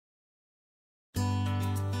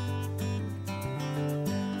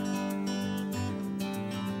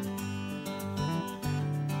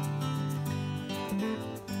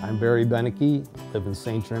I'm Barry Benecke, live in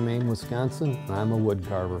St. Germain, Wisconsin, and I'm a wood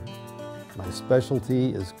carver. My specialty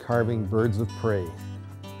is carving birds of prey.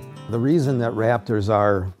 The reason that raptors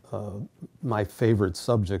are my favorite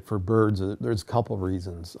subject for birds, there's a couple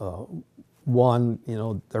reasons. One,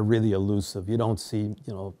 they're really elusive. You don't see,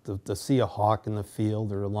 to see a hawk in the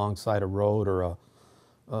field or alongside a road, or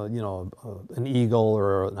an eagle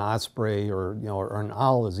or an osprey, or an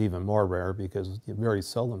owl is even more rare, because you very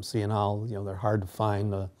seldom see an owl. They're hard to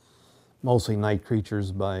find, mostly night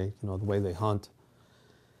creatures by the way they hunt.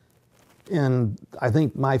 And I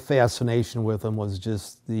think my fascination with them was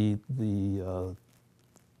just the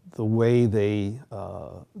way they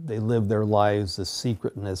live their lives, the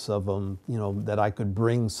secretness of them, that I could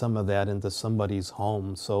bring some of that into somebody's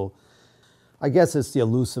home. So I guess it's the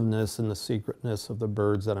elusiveness and the secretness of the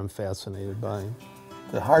birds that I'm fascinated by.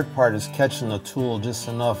 The hard part is catching the tool just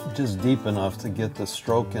deep enough to get the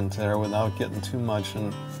stroke into there without getting too much.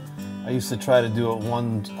 And I used to try to do it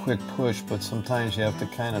one quick push, but sometimes you have to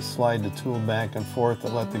kind of slide the tool back and forth to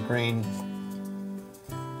let the grain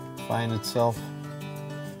find itself.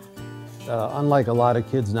 Unlike a lot of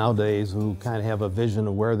kids nowadays who kind of have a vision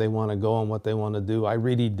of where they want to go and what they want to do, I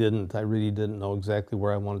really didn't know exactly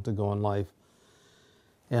where I wanted to go in life.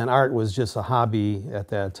 And art was just a hobby at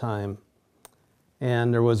that time.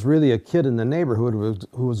 And there was really a kid in the neighborhood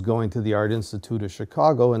who was going to the Art Institute of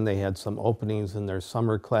Chicago, and they had some openings in their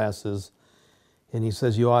summer classes. And he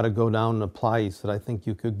says, "You ought to go down and apply." He said, "I think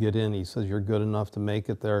you could get in." He says, "You're good enough to make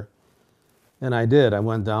it there." And I did. I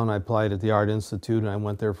went down, I applied at the Art Institute, and I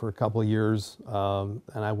went there for a couple of years. And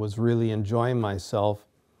I was really enjoying myself.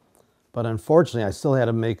 But unfortunately, I still had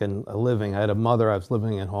to make a living. I had a mother, I was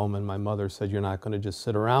living at home, and my mother said, "You're not going to just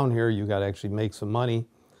sit around here, you got to actually make some money."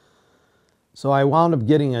 So I wound up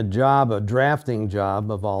getting a job, a drafting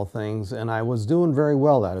job of all things, and I was doing very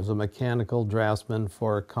well at it. I was a mechanical draftsman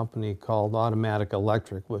for a company called Automatic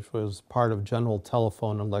Electric, which was part of General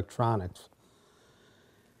Telephone Electronics.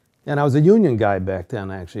 And I was a union guy back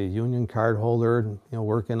then, actually, a union card holder,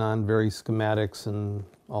 working on various schematics and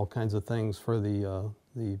all kinds of things for the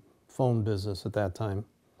phone business at that time.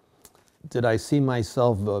 Did I see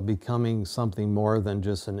myself becoming something more than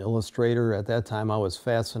just an illustrator? At that time, I was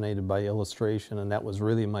fascinated by illustration, and that was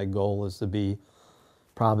really my goal, is to be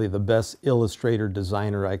probably the best illustrator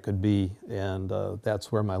designer I could be, and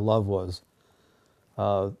that's where my love was.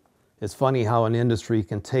 It's funny how an industry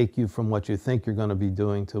can take you from what you think you're going to be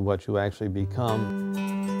doing to what you actually become.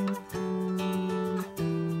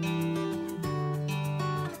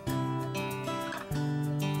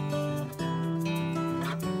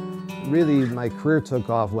 Really, my career took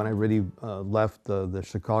off when I really left the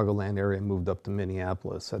Chicagoland area and moved up to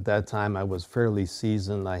Minneapolis. At that time, I was fairly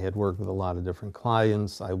seasoned. I had worked with a lot of different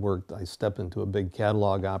clients. I stepped into a big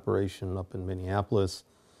catalog operation up in Minneapolis.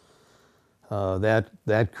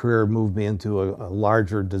 That career moved me into a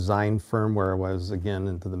larger design firm where I was, again,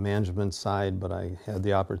 into the management side, but I had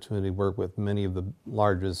the opportunity to work with many of the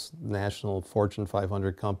largest national Fortune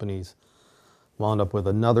 500 companies. Wound up with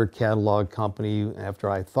another catalog company after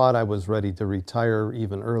I thought I was ready to retire,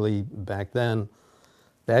 even early back then.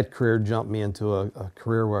 That career jumped me into a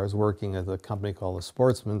career where I was working at a company called The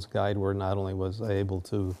Sportsman's Guide, where not only was I able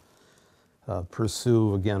to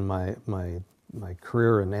pursue, again, my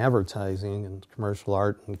career in advertising and commercial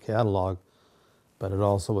art and catalog, but it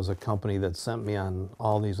also was a company that sent me on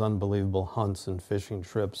all these unbelievable hunts and fishing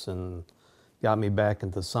trips and got me back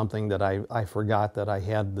into something that I forgot that I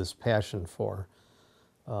had this passion for.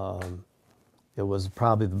 It was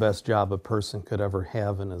probably the best job a person could ever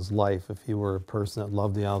have in his life. If you were a person that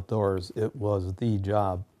loved the outdoors, it was the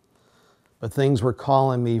job. But things were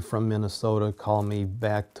calling me from Minnesota, calling me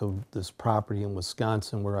back to this property in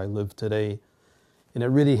Wisconsin where I live today. And it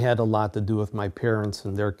really had a lot to do with my parents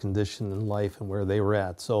and their condition in life and where they were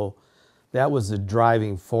at. So that was the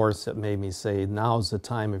driving force that made me say, now's the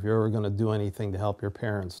time. If you're ever going to do anything to help your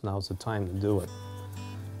parents, now's the time to do it.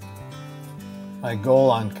 My goal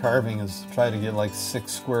on carving is to try to get like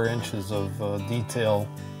 6 square inches of detail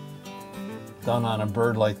done on a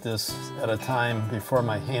bird like this at a time before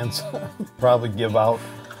my hands probably give out,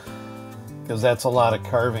 because that's a lot of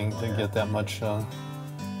carving to get that much.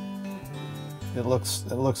 It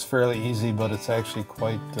looks fairly easy, but it's actually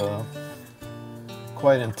quite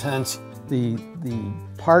intense. The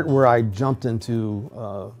part where I jumped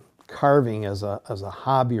into carving as a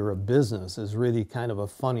hobby or a business is really kind of a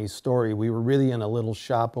funny story. We were really in a little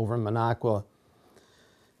shop over in Minocqua,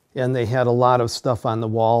 and they had a lot of stuff on the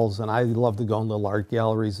walls, and I love to go in little art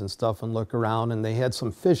galleries and stuff and look around, and they had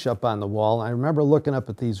some fish up on the wall. I remember looking up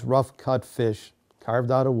at these rough cut fish carved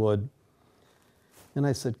out of wood, And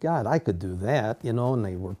I said, God, I could do that, you know, and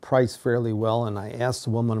they were priced fairly well. And I asked the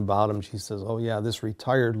woman about them. She says, oh, yeah, this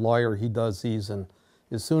retired lawyer, he does these. And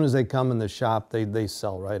as soon as they come in the shop, they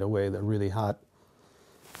sell right away. They're really hot.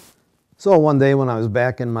 So one day when I was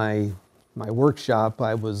back in my workshop,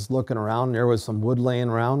 I was looking around. There was some wood laying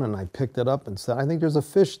around, and I picked it up and said, I think there's a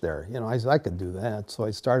fish there. You know, I said, I could do that. So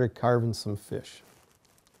I started carving some fish.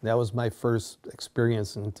 That was my first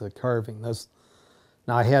experience into carving.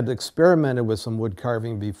 Now, I had experimented with some wood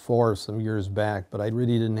carving before some years back, but I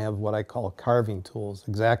really didn't have what I call carving tools,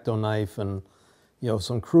 X-Acto knife and, you know,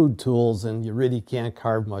 some crude tools, and you really can't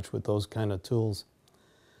carve much with those kind of tools.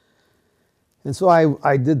 And so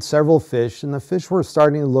I did several fish, and the fish were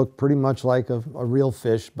starting to look pretty much like a real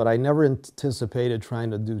fish, but I never anticipated trying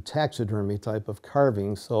to do taxidermy type of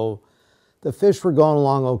carving. So the fish were going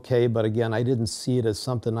along okay, but again, I didn't see it as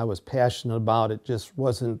something I was passionate about. It just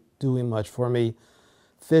wasn't doing much for me.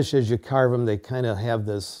 Fish, as you carve them, they kind of have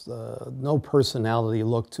this no personality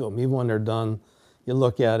look to them. Even when they're done, you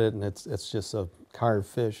look at it and it's just a carved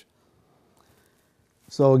fish.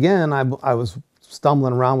 So again, I was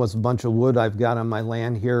stumbling around with a bunch of wood I've got on my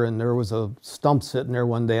land here, and there was a stump sitting there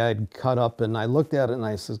one day I'd cut up, and I looked at it and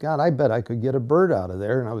I says, God, I bet I could get a bird out of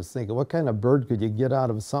there. And I was thinking, what kind of bird could you get out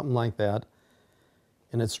of something like that?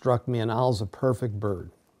 And it struck me, an owl's a perfect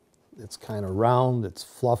bird. It's kind of round, it's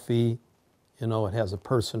fluffy, you know, it has a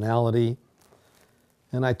personality.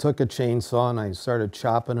 And I took a chainsaw and I started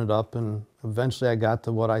chopping it up, and eventually I got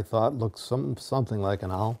to what I thought looked something like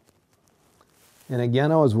an owl. And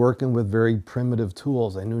again, I was working with very primitive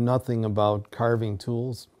tools. I knew nothing about carving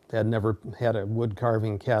tools. I had never had a wood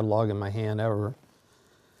carving catalog in my hand ever.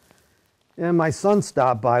 And my son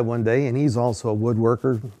stopped by one day, and he's also a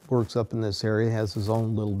woodworker, works up in this area, has his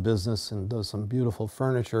own little business and does some beautiful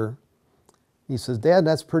furniture. He says, Dad,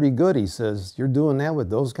 that's pretty good. He says, you're doing that with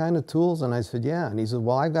those kind of tools? And I said, yeah. And he said,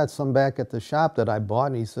 well, I got some back at the shop that I bought.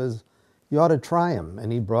 And he says, you ought to try them.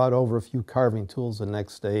 And he brought over a few carving tools the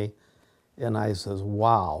next day. And I says,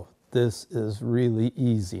 wow, this is really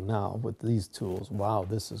easy now with these tools. Wow,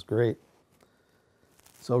 this is great.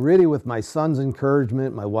 So really with my son's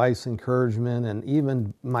encouragement, my wife's encouragement, and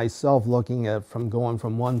even myself looking at going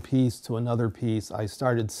from one piece to another piece, I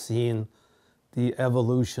started seeing the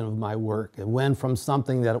evolution of my work. It went from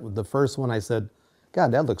something that the first one I said,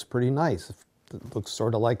 God, that looks pretty nice. It looks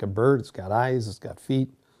sort of like a bird. It's got eyes, it's got feet,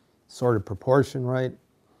 sort of proportion right.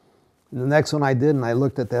 And the next one I did, and I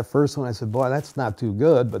looked at that first one, I said, boy, that's not too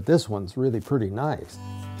good, but this one's really pretty nice.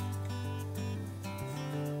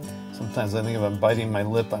 Sometimes I think if I'm biting my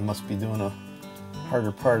lip, I must be doing a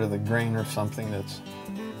harder part of the grain or something that's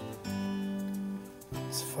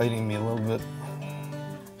fighting me a little bit.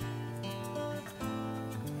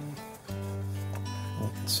 You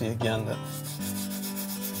can see again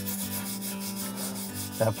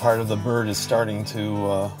that part of the bird is starting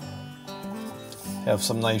to have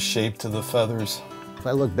some nice shape to the feathers. If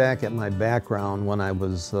I look back at my background when I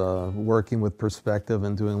was working with perspective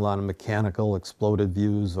and doing a lot of mechanical exploded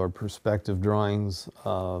views or perspective drawings,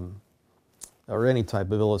 or any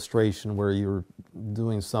type of illustration where you're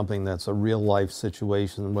doing something that's a real life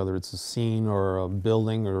situation, whether it's a scene or a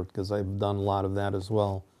building, or because I've done a lot of that as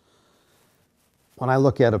well. When I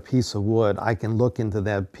look at a piece of wood, I can look into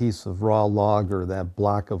that piece of raw log or that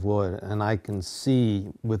block of wood, and I can see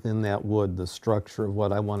within that wood the structure of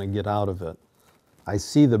what I want to get out of it. I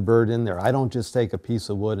see the bird in there. I don't just take a piece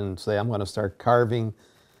of wood and say, I'm going to start carving,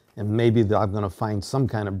 and maybe I'm going to find some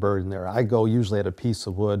kind of bird in there. I go usually at a piece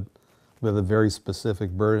of wood with a very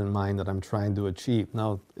specific bird in mind that I'm trying to achieve.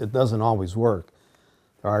 Now, it doesn't always work.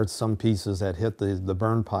 There are some pieces that hit the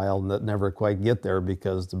burn pile that never quite get there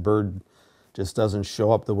because the bird just doesn't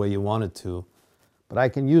show up the way you want it to. But I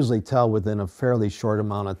can usually tell within a fairly short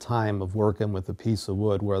amount of time of working with a piece of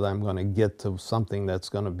wood whether I'm going to get to something that's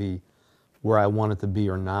going to be where I want it to be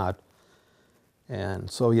or not.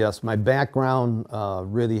 And so yes, my background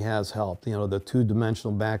really has helped, you know, the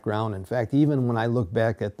two-dimensional background. In fact, even when I look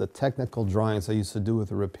back at the technical drawings I used to do with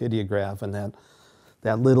the rapidograph and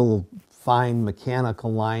that little fine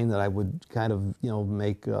mechanical line that I would kind of, you know,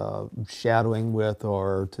 make shadowing with,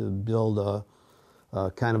 or to build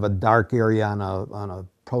a kind of a dark area on a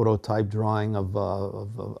prototype drawing of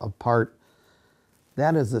a part.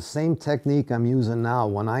 That is the same technique I'm using now.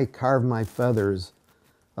 When I carve my feathers,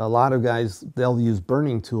 a lot of guys, they'll use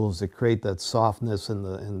burning tools to create that softness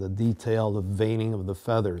and the detail, the veining of the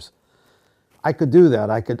feathers. I could do that.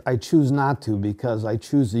 I choose not to, because I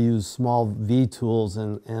choose to use small V tools,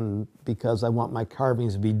 and because I want my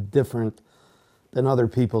carvings to be different than other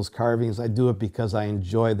people's carvings. I do it because I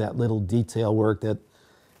enjoy that little detail work that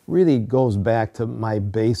really goes back to my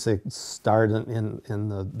basic start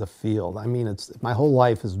in the field. I mean, my whole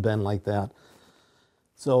life has been like that.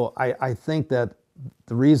 So I think that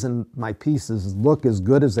the reason my pieces look as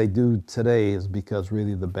good as they do today is because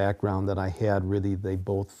really the background that I had, really they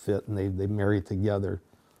both fit and they marry together.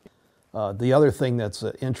 The other thing that's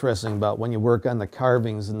interesting about when you work on the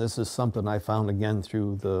carvings, and this is something I found again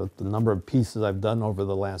through the number of pieces I've done over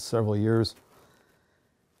the last several years,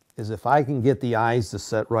 is if I can get the eyes to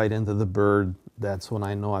set right into the bird, that's when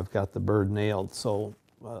I know I've got the bird nailed. So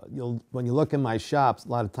when you look in my shops, a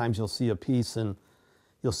lot of times you'll see a piece and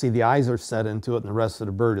you'll see the eyes are set into it and the rest of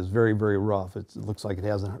the bird is very, very rough. It looks like it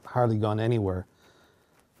hasn't hardly gone anywhere.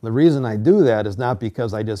 The reason I do that is not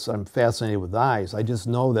because I'm fascinated with eyes. I just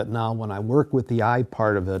know that now when I work with the eye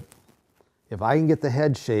part of it, if I can get the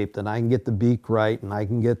head shaped and I can get the beak right and I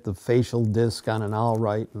can get the facial disc on an owl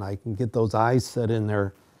right and I can get those eyes set in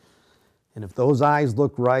there, and if those eyes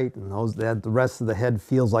look right and the rest of the head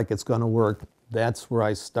feels like it's going to work, that's where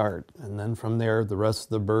I start. And then from there, the rest of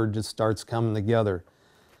the bird just starts coming together.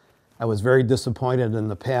 I was very disappointed in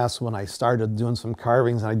the past when I started doing some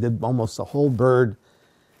carvings. I did almost a whole bird,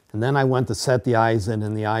 and then I went to set the eyes in,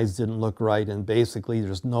 and the eyes didn't look right, and basically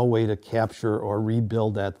there's no way to capture or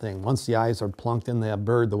rebuild that thing. Once the eyes are plunked in that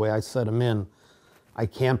bird the way I set them in, I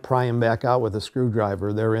can't pry them back out with a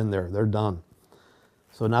screwdriver. They're in there. They're done.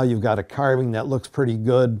 So now you've got a carving that looks pretty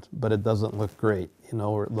good, but it doesn't look great,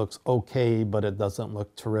 or it looks okay, but it doesn't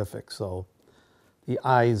look terrific. So the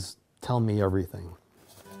eyes tell me everything.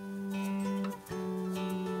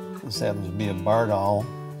 This happens to be a barred owl,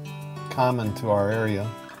 common to our area,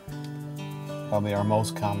 probably our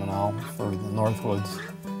most common owl for the Northwoods,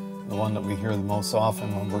 the one that we hear the most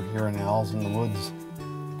often when we're hearing owls in the woods.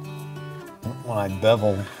 When I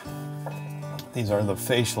bevel, these are the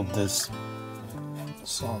facial discs.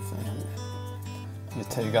 Soften. You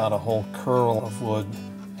take out a whole curl of wood.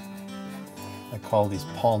 I call these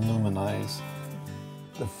Paul Newman eyes.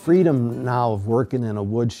 The freedom now of working in a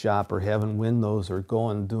wood shop or having windows or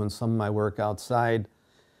doing some of my work outside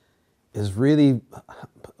is really,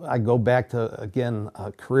 I go back to, again,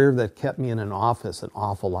 a career that kept me in an office an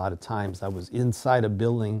awful lot of times. I was inside a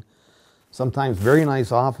building, sometimes very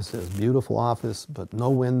nice offices, beautiful office, but no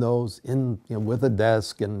windows, with a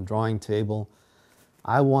desk and drawing table.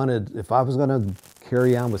 I wanted, if I was going to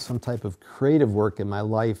carry on with some type of creative work in my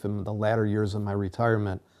life in the latter years of my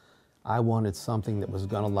retirement, I wanted something that was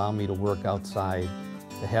going to allow me to work outside,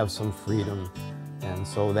 to have some freedom. And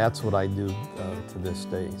so that's what I do to this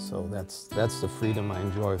day. So that's the freedom I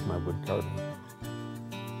enjoy with my wood carving.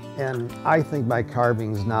 And I think my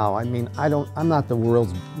carvings now, I mean, I'm not the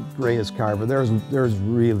world's greatest carver. There's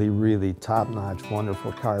really, really top-notch,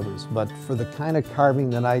 wonderful carvers. But for the kind of carving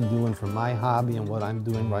that I do and for my hobby and what I'm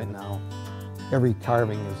doing right now, every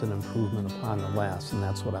carving is an improvement upon the last, and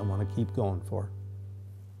that's what I want to keep going for.